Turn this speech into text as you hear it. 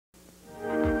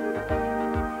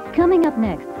Coming up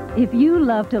next, if you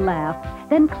love to laugh,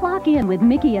 then clock in with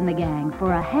Mickey and the gang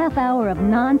for a half hour of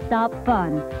non-stop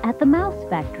fun at the Mouse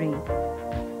Factory.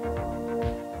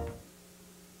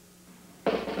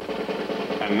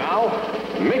 And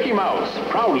now, Mickey Mouse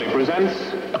proudly presents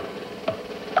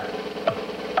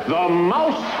the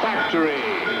Mouse Factory.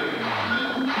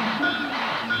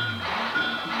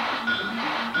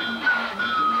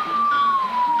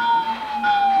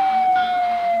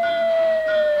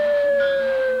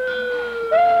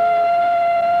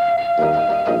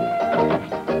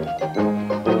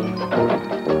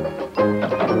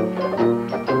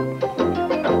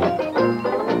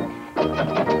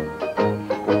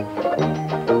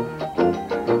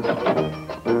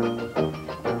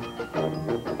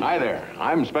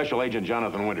 I'm Special Agent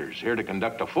Jonathan Winters, here to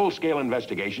conduct a full-scale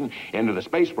investigation into the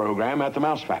space program at the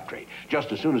Mouse Factory,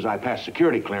 just as soon as I pass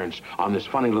security clearance on this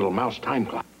funny little mouse time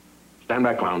clock. Stand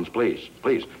back, clowns, please,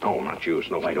 please. No, not you,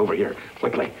 Snow White, over here,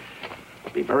 quickly.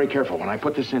 Be very careful when I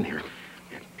put this in here.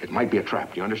 It might be a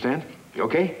trap, do you understand? You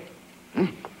okay?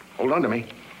 Hold on to me.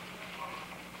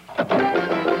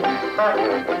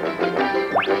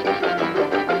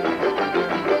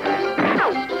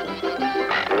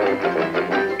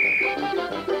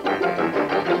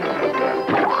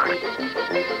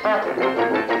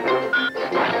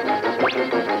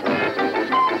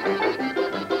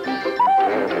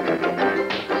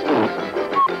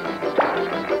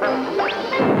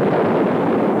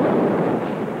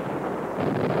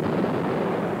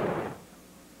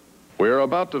 We're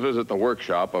about to visit the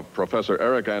workshop of Professor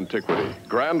Eric Antiquity,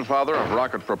 grandfather of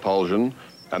rocket propulsion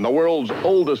and the world's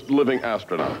oldest living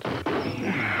astronaut.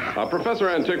 Professor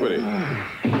Antiquity,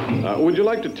 would you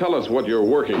like to tell us what you're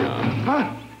working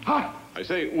on? Huh? I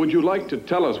say, would you like to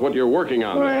tell us what you're working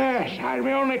on? Well, yes, I'd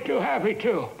be only too happy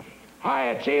to.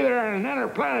 Why, it's either an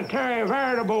interplanetary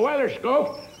variable weather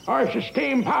scope or it's a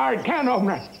steam-powered can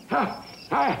opener.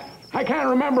 I can't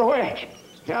remember which.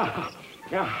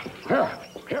 Here.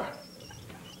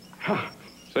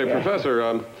 Say, Yeah.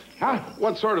 Professor,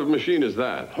 what sort of machine is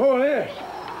that? Oh, this.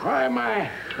 Why, my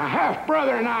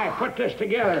half-brother and I put this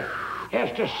together.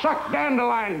 It's to suck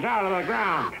dandelions out of the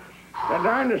ground. The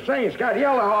darndest thing, it's got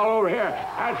yellow all over here.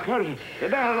 That's because of the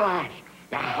dandelions.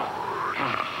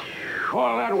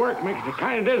 All that work makes me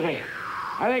kind of dizzy.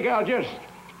 I think I'll just...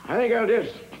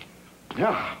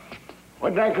 What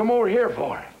did I come over here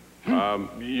for?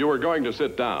 You were going to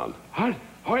sit down. What?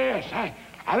 Oh, yes, I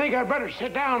think I'd better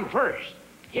sit down first.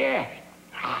 Yeah.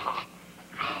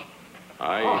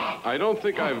 I don't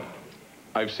think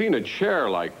I've seen a chair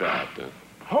like that.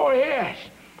 Oh, yes.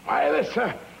 Why, this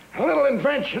a little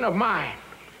invention of mine.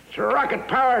 It's a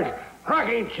rocket-powered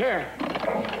rocking chair.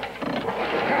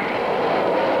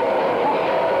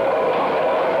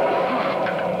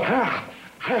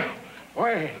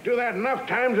 Why, do that enough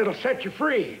times, it'll set you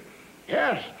free.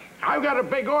 Yes, I've got a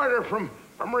big order from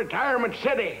Retirement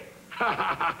City.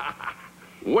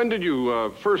 When did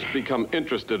you first become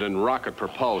interested in rocket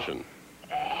propulsion?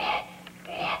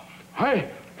 My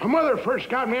mother first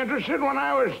got me interested when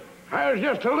I was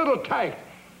just a little tyke.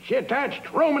 She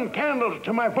attached Roman candles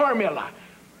to my formula.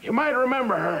 You might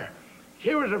remember her.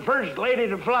 She was the first lady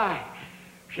to fly.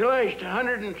 She lashed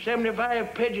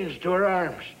 175 pigeons to her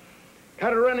arms.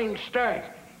 Got a running start.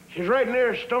 She's right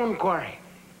near a stone quarry.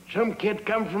 Some kid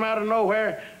come from out of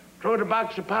nowhere, throwed a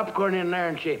box of popcorn in there,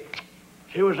 and she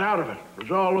was out of it. It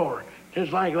was all over,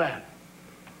 just like that.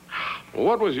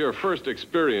 What was your first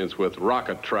experience with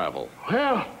rocket travel?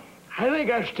 Well, I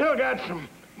think I've still got some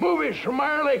movies from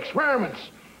my early experiments.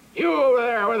 You over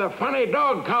there with a funny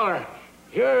dog collar.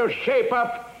 You shape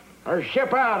up or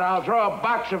ship out, I'll throw a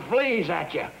box of fleas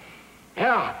at you.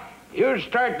 Yeah, you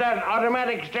start that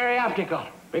automatic stereoptical.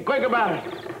 Be quick about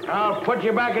it. I'll put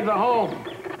you back at the home.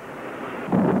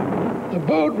 The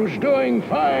boat was doing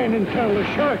fine until the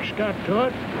sharks got to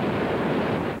it.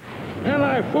 Then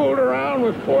I fooled around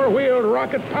with four-wheeled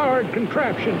rocket-powered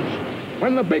contraptions.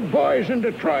 When the big boys in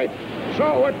Detroit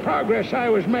saw what progress I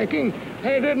was making,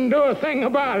 they didn't do a thing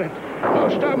about it.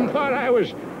 Most of them thought I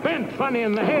was bent funny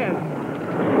in the head.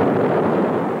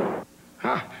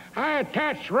 I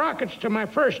attached rockets to my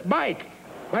first bike,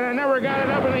 but I never got it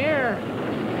up in the air.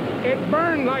 It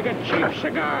burned like a cheap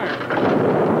cigar.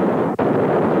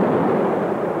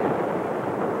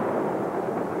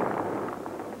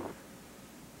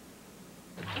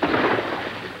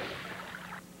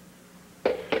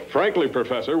 Frankly,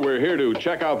 Professor, we're here to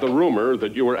check out the rumor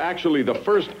that you were actually the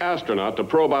first astronaut to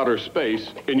probe outer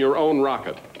space in your own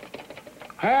rocket.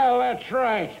 Well, that's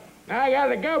right. I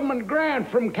got a government grant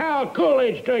from Cal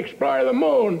Coolidge to explore the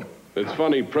moon. It's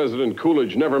funny President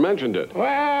Coolidge never mentioned it. Well,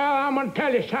 I'm gonna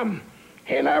tell you something.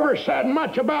 He never said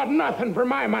much about nothing for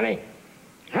my money.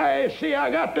 Hey, see,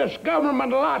 I got this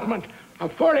government allotment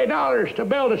of $40 to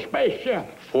build a spaceship.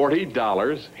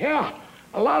 $40? Yeah,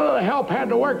 a lot of the help had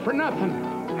to work for nothing.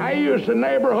 I used the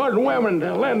neighborhood women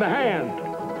to lend a hand.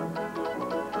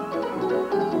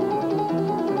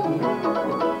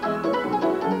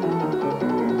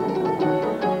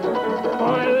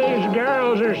 Boy, these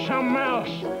girls are something else.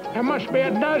 There must be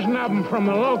a dozen of them from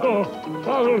the local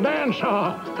dance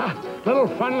hall. Little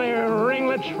funny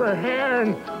ringlets for hair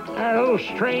and little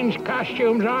strange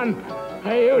costumes on.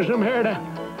 I use them here to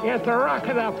get the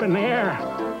rocket up in the air.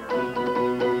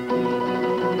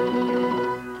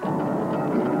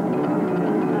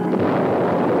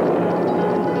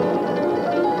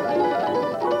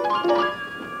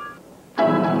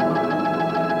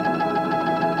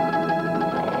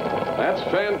 That's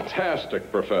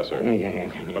fantastic, Professor.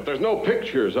 But there's no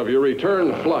pictures of your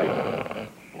return flight.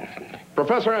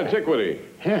 Professor Antiquity.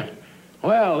 Yeah.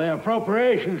 Well, the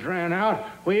appropriations ran out.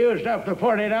 We used up the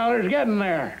 $40 getting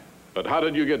there. But how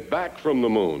did you get back from the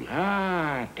moon?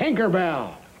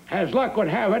 Tinkerbell. As luck would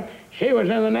have it, she was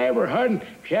in the neighborhood and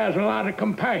she has a lot of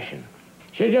compassion.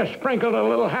 She just sprinkled a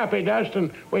little happy dust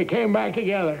and we came back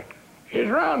together. She's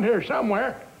around here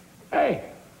somewhere. Hey,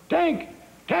 Tink,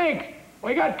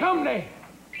 we got company.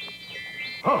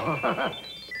 Oh,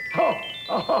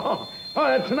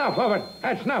 that's enough of it.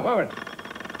 That's enough of it.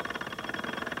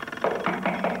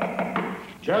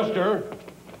 Chester?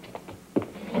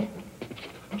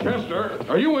 Chester,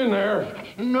 are you in there?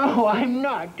 No, I'm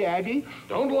not, Daddy.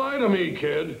 Don't lie to me,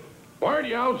 kid. Why aren't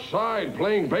you outside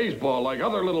playing baseball like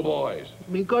other little boys?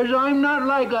 Because I'm not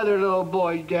like other little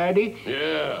boys, Daddy.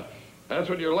 Yeah, that's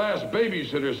what your last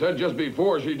babysitter said just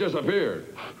before she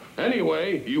disappeared.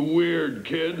 Anyway, you weird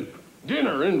kid,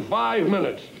 dinner in 5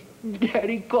 minutes.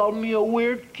 Daddy called me a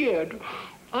weird kid.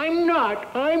 I'm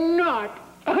not.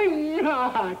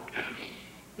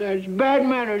 That's bad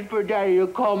manners for Daddy to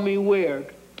call me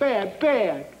weird.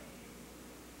 Bad.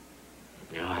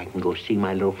 Now I can go see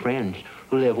my little friends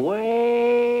who live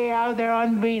way out there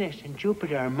on Venus and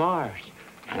Jupiter and Mars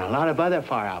and a lot of other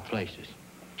far-out places.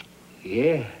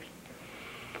 Yes.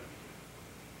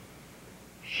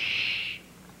 Shh.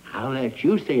 I'll let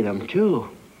you see them, too,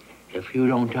 if you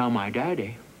don't tell my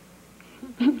daddy.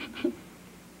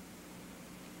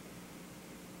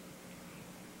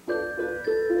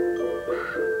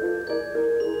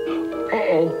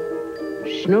 Uh-oh.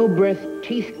 Snow-breath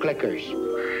teeth clickers.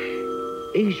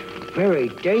 These are very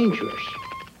dangerous.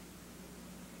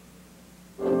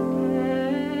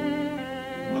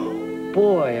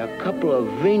 Boy, a couple of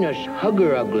Venus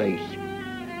hugger uglies.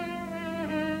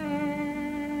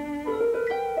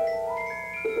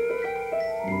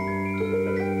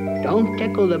 Don't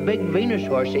tickle the big Venus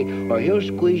horsey, or he'll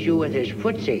squeeze you with his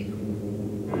footsie.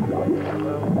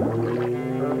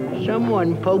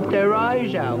 Someone poked their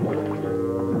eyes out.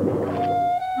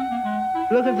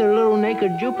 Look at the little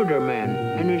naked Jupiter man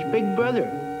and his big brother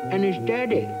and his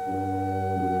daddy.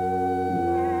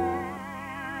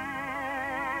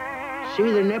 See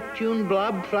the Neptune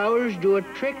blob flowers do a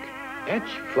trick?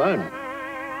 That's fun.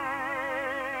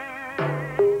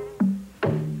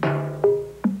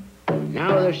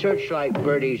 Now the searchlight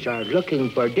birdies are looking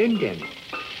for Din-Din.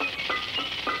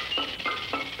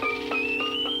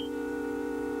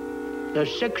 The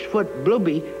 6-foot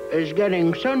bluebie is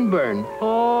getting sunburn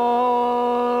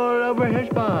all over his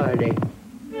body.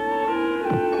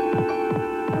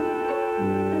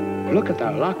 Look at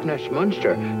the Loch Ness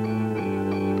Monster.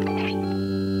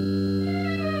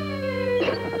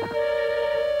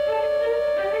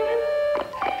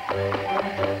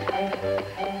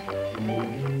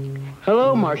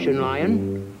 Hello, Martian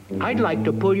lion. I'd like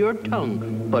to pull your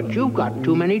tongue, but you've got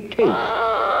too many teeth.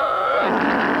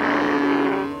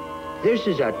 This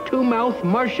is a two-mouth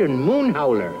Martian moon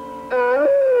howler.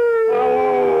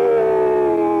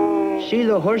 See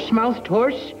the horse-mouthed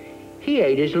horse? He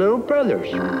ate his little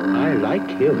brothers. I like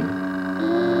him.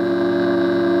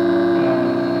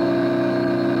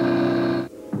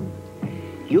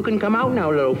 You can come out now,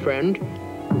 little friend.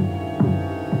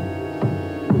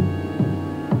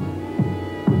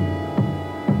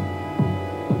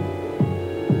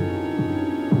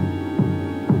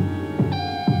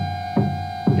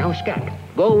 Now, scat,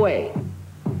 go away.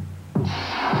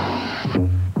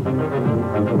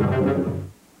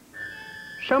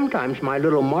 Sometimes my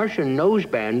little Martian nose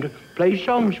band plays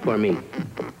songs for me.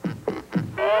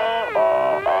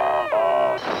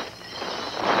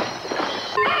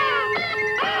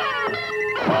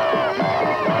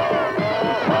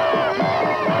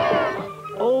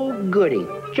 Oh, goody.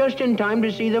 Just in time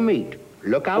to see the meat.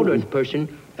 Look out, Earth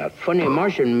person. That funny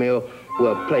Martian will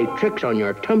will play tricks on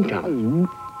your tum-tum.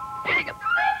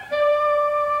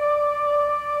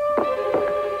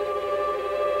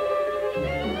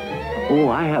 Oh,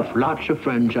 I have lots of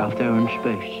friends out there in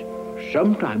space.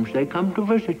 Sometimes they come to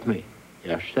visit me.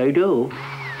 Yes, they do.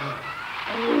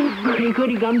 Goody,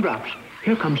 goody gumdrops.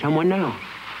 Here comes someone now.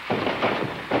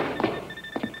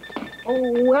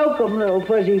 Oh, welcome, little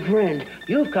fuzzy friend.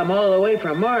 You've come all the way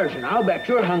from Mars, and I'll bet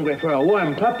you're hungry for a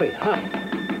warm puppy, huh?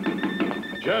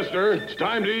 Chester, it's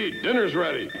time to eat. Dinner's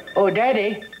ready. Oh,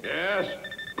 Daddy. Yes?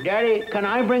 Daddy, can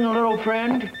I bring a little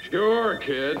friend? Sure,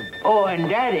 kid. Oh, and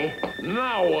Daddy,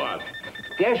 Now what?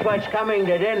 guess what's coming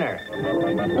to dinner?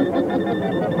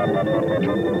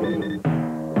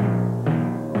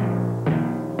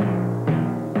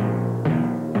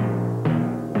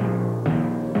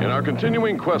 In our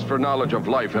continuing quest for knowledge of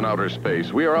life in outer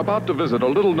space, we are about to visit a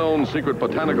little-known secret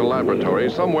botanical laboratory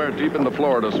somewhere deep in the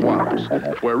Florida swamps,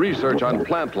 where research on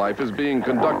plant life is being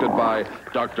conducted by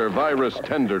Dr. Virus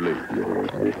Tenderly.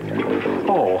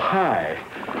 Oh, hi.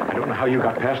 I don't know how you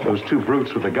got past those two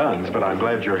brutes with the guns, but I'm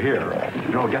glad you're here.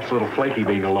 You know, it gets a little flaky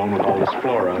being alone with all this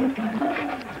flora.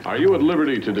 Are you at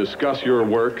liberty to discuss your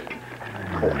work?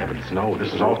 Oh, heavens, no.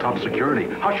 This is all top security.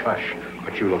 Hush, hush.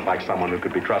 But you look like someone who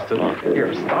could be trusted.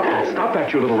 Here, stop that. Stop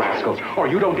that, you little rascals, or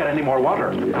you don't get any more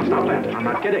water. Now, stop that. I'm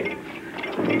not kidding.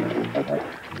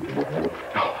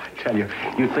 Oh, I tell you,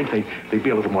 you'd think they'd be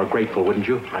a little more grateful, wouldn't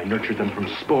you? I nurtured them from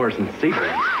spores and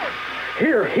seedlings.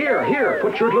 Here, here, here.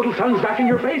 Put your little tongues back in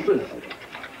your faces.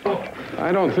 Oh.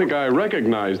 I don't think I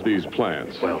recognize these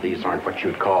plants. Well, these aren't what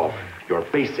you'd call your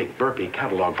basic burpee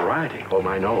catalog variety. Oh,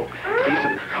 I know. These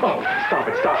are... Oh, stop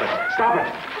it, stop it, stop it.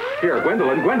 Here,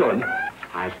 Gwendolyn.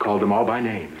 I've called them all by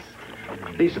names.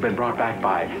 These have been brought back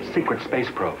by secret space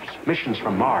probes, missions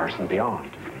from Mars and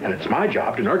beyond. And it's my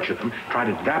job to nurture them, try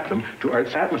to adapt them to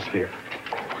Earth's atmosphere.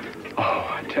 Oh,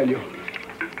 I tell you.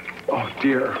 Oh,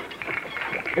 dear.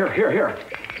 Here.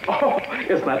 Oh,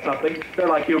 isn't that something? They're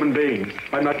like human beings.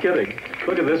 I'm not kidding.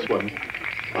 Look at this one.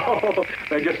 Oh,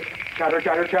 they just chatter.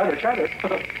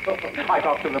 I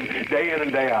talk to them day in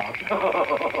and day out.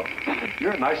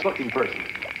 You're a nice-looking person.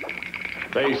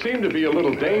 They seem to be a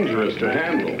little dangerous to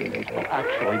handle. Well,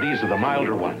 actually, these are the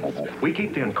milder ones. We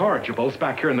keep the incorrigibles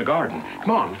back here in the garden.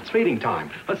 Come on, it's feeding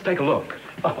time. Let's take a look.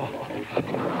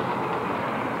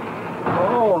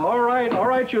 Oh, all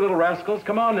right, you little rascals.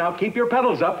 Come on now, keep your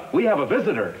pedals up. We have a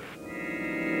visitor.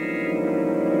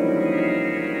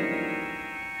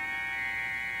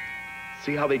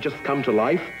 See how they just come to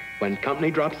life when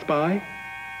company drops by?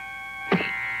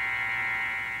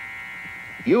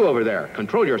 You over there,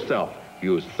 control yourself,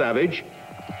 you savage.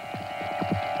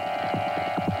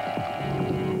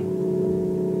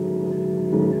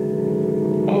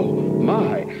 Oh,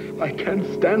 my, I can't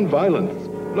stand violence.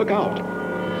 Look out.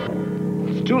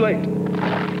 It's too late.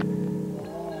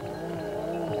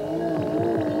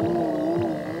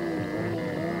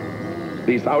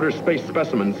 These outer space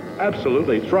specimens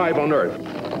absolutely thrive on Earth.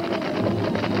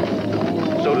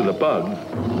 So do the bugs.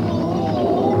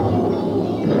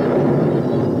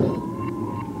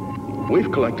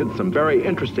 We've collected some very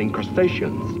interesting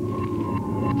crustaceans.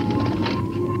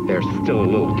 They're still a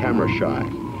little camera shy.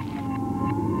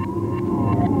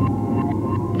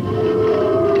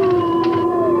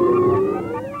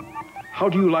 How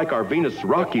do you like our Venus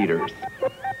rock eaters?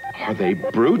 Are they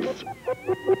brutes?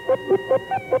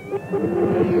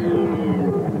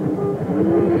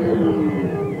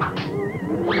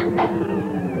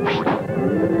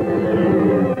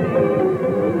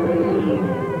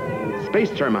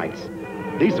 Space termites.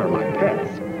 These are my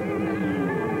pets.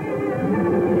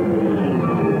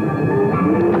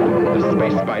 The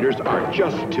space spiders are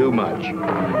just too much.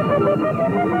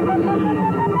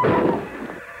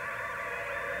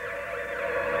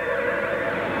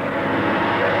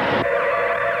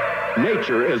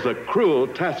 Nature is a cruel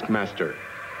taskmaster.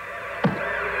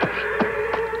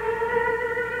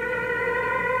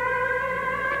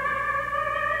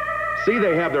 See,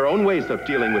 they have their own ways of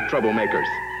dealing with troublemakers.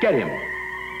 Get him.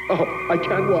 Oh, I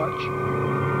can't watch.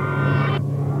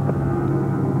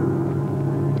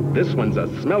 This one's a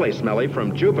smelly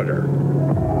from Jupiter.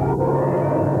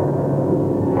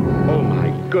 Oh,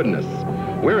 my goodness.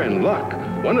 We're in luck.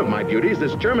 One of my beauties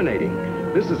is germinating.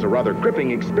 This is a rather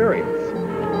gripping experience.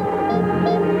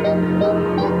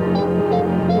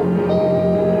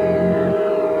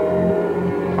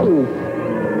 Oh.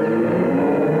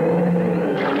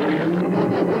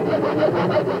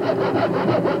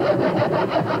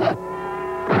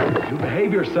 You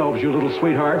behave yourselves, you little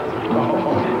sweethearts.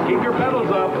 Oh, keep your pedals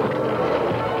up.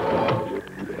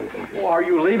 Oh, are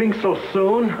you leaving so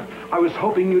soon? I was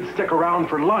hoping you'd stick around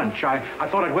for lunch. I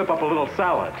thought I'd whip up a little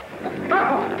salad.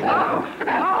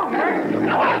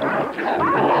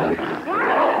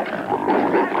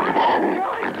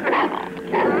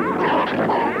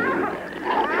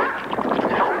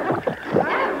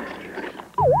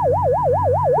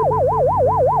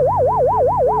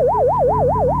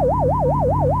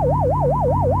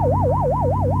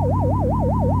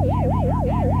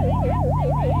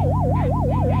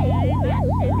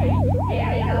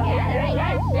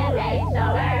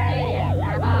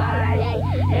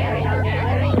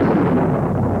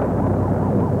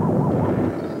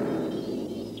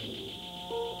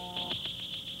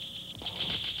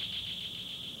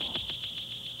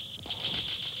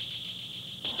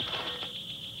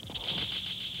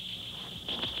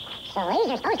 So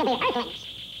these are supposed to be Earthlings.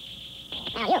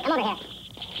 Now, you, come over here.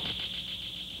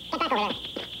 Get back over there.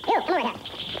 You, come over here.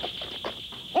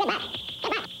 You get back.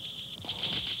 Get back.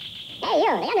 Hey,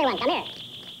 you, the ugly one, come here.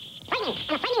 Frightening,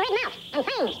 and a frightening red mouth, and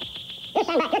fangs. You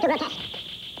stand back, you're too grotesque.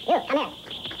 You, come here.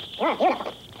 You're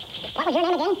beautiful. What was your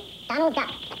name again? Donald Duck.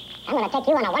 I'm going to take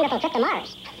you on a wonderful trip to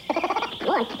Mars. Come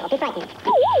on, don't be frightened.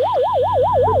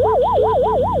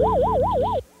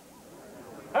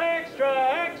 Extra,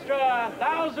 extra,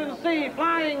 1000C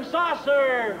flying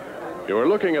saucer. You are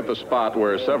looking at the spot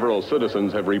where several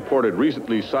citizens have reported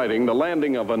recently sighting the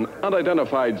landing of an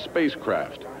unidentified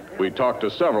spacecraft. We talked to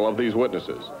several of these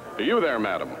witnesses. Are you there,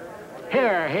 madam?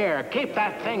 Here, here, keep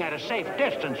that thing at a safe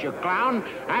distance, you clown.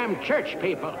 I'm church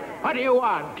people. What do you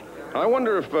want? I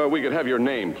wonder if we could have your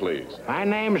name, please. My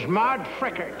name's Maud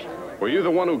Frickert. Were you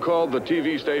the one who called the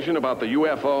TV station about the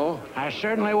UFO? I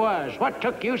certainly was. What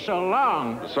took you so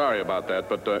long? Sorry about that,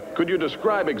 but could you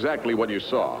describe exactly what you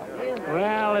saw?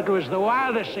 Well, it was the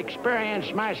wildest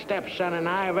experience my stepson and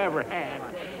I have ever had.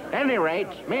 At any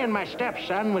rate, me and my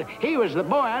stepson, he was the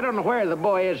boy. I don't know where the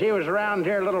boy is. He was around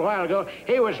here a little while ago.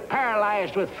 He was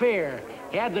paralyzed with fear.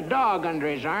 He had the dog under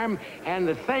his arm, and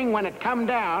the thing, when it come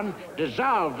down,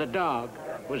 dissolved the dog.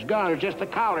 It was gone. It was just the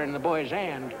collar in the boy's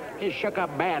hand. He shook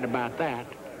up bad about that.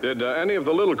 Did any of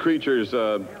the little creatures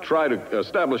try to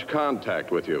establish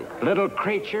contact with you? Little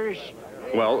creatures?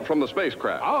 Well, from the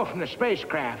spacecraft. Oh, from the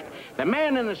spacecraft. The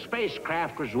man in the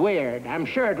spacecraft was weird. I'm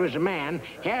sure it was a man.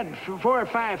 He had 4 or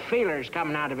 5 feelers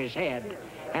coming out of his head.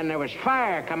 And there was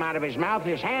fire come out of his mouth,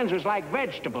 and his hands was like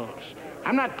vegetables.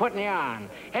 I'm not putting you on.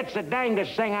 It's the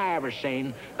dangest thing I ever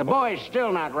seen. The boy's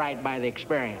still not right by the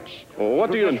experience. Well,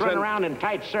 what do you just intend... run around in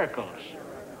tight circles.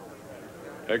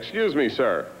 Excuse me,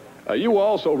 sir. You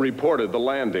also reported the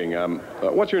landing.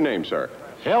 What's your name, sir?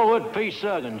 Elwood P.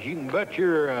 Suggins. You can bet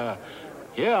your,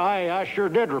 yeah, I sure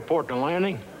did report the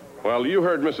landing. Well, you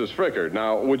heard Mrs. Frickert.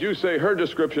 Now, would you say her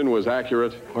description was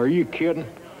accurate? Are you kidding?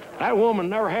 That woman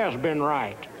never has been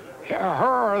right.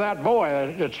 Her or that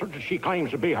boy, she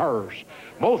claims to be hers.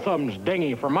 Both of them's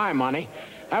dingy for my money.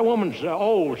 That woman's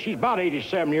old. She's about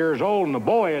 87 years old, and the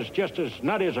boy is just as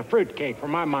nutty as a fruitcake for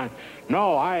my money.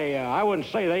 No, I wouldn't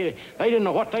say they didn't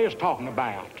know what they was talking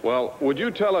about. Well, would you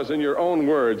tell us in your own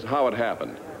words how it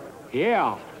happened?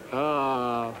 Yeah.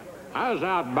 I was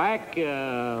out back,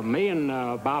 me and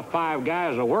about 5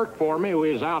 guys that worked for me,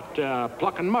 we was out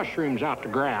plucking mushrooms out the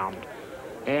ground.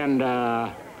 And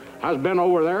I was been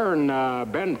over there,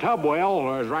 and Ben Tubwell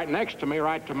was right next to me,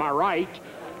 right to my right,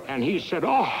 and he said,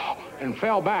 "Oh," and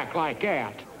fell back like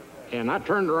that. And I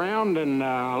turned around and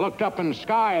looked up in the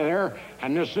sky there,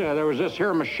 and there was this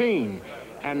here machine,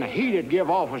 and the heat it give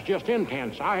off was just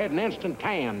intense. I had an instant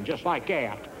tan, just like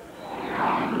that.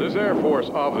 This Air Force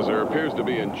officer appears to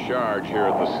be in charge here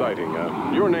at the sighting.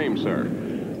 Your name, sir?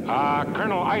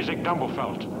 Colonel Isaac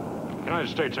Dumblefelt, United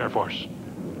States Air Force.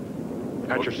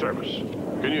 At your service.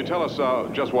 Can you tell us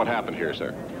just what happened here,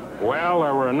 sir? Well,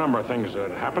 there were a number of things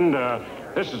that happened.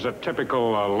 This is a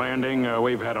typical landing.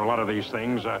 We've had a lot of these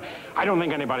things. I don't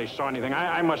think anybody saw anything.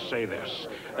 I must say this.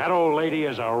 That old lady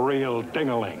is a real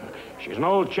ding-a-ling. She's an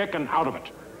old chicken out of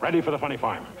it, ready for the funny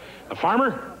farm. The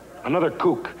farmer, another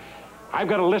kook. I've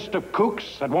got a list of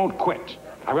kooks that won't quit.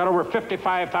 I've got over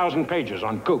 55,000 pages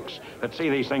on kooks that see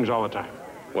these things all the time.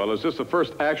 Well, is this the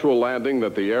first actual landing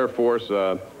that the Air Force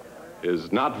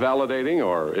is not validating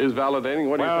or is validating?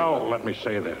 What do you think? Well, let me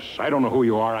say this. I don't know who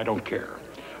you are. I don't care.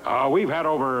 We've had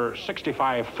over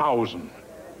 65,000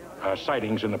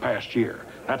 sightings in the past year.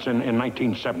 That's in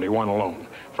 1971 alone.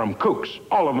 From kooks,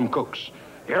 all of them kooks.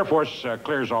 The Air Force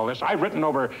clears all this. I've written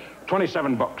over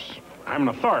 27 books. I'm an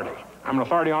authority. I'm an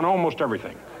authority on almost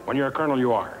everything. When you're a colonel,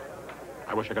 you are.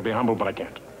 I wish I could be humble, but I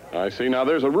can't. I see. Now,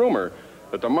 there's a rumor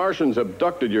that the Martians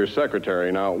abducted your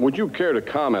secretary. Now, would you care to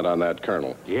comment on that,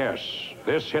 Colonel? Yes,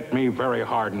 this hit me very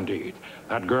hard indeed.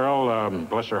 That girl,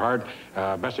 bless her heart,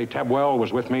 Bessie Tebwell,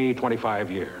 was with me 25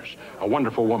 years. A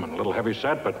wonderful woman, a little heavy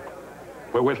set, but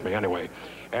we're with me anyway.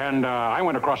 And I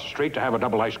went across the street to have a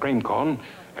double ice cream cone,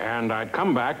 and I'd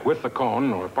come back with the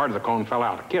cone, or part of the cone fell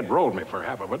out. A kid rolled me for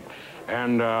half of it.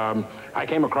 And I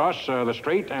came across the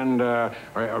street and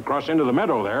across into the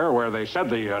meadow there where they said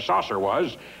the saucer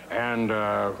was, and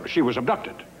she was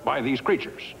abducted by these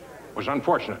creatures. It was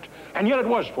unfortunate. And yet it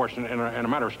was fortunate in a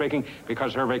matter of speaking,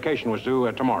 because her vacation was due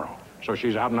tomorrow. So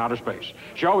she's out in outer space.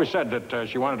 She always said that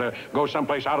she wanted to go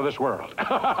someplace out of this world.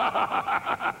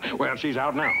 Well, she's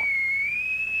out now.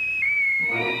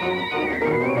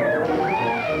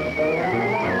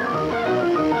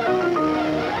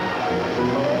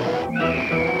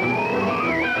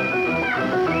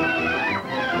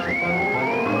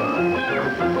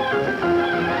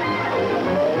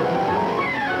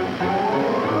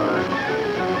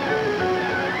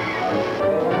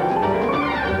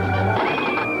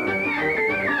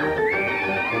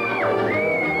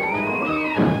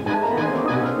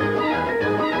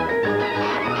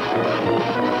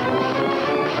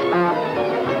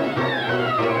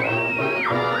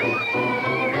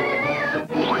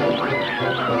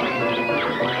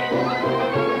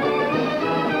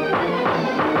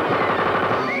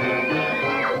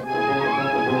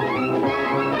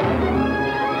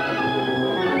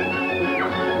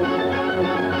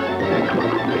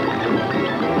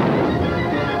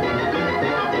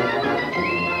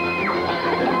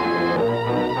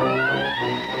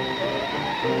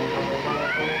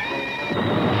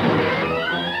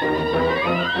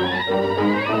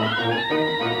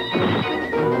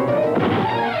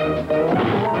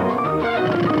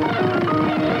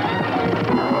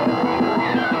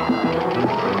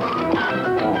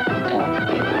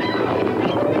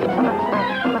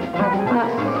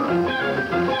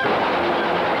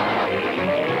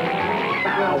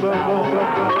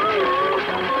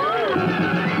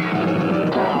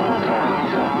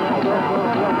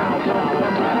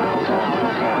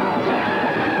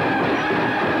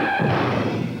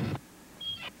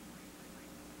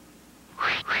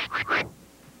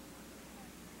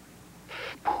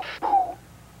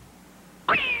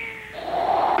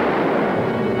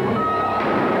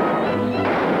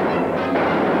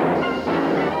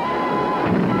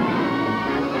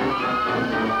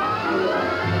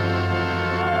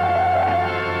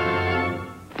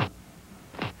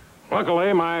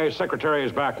 Luckily, my secretary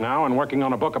is back now and working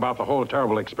on a book about the whole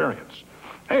terrible experience.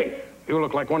 Hey, you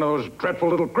look like one of those dreadful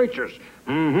little creatures.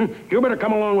 You better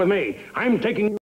come along with me. I'm taking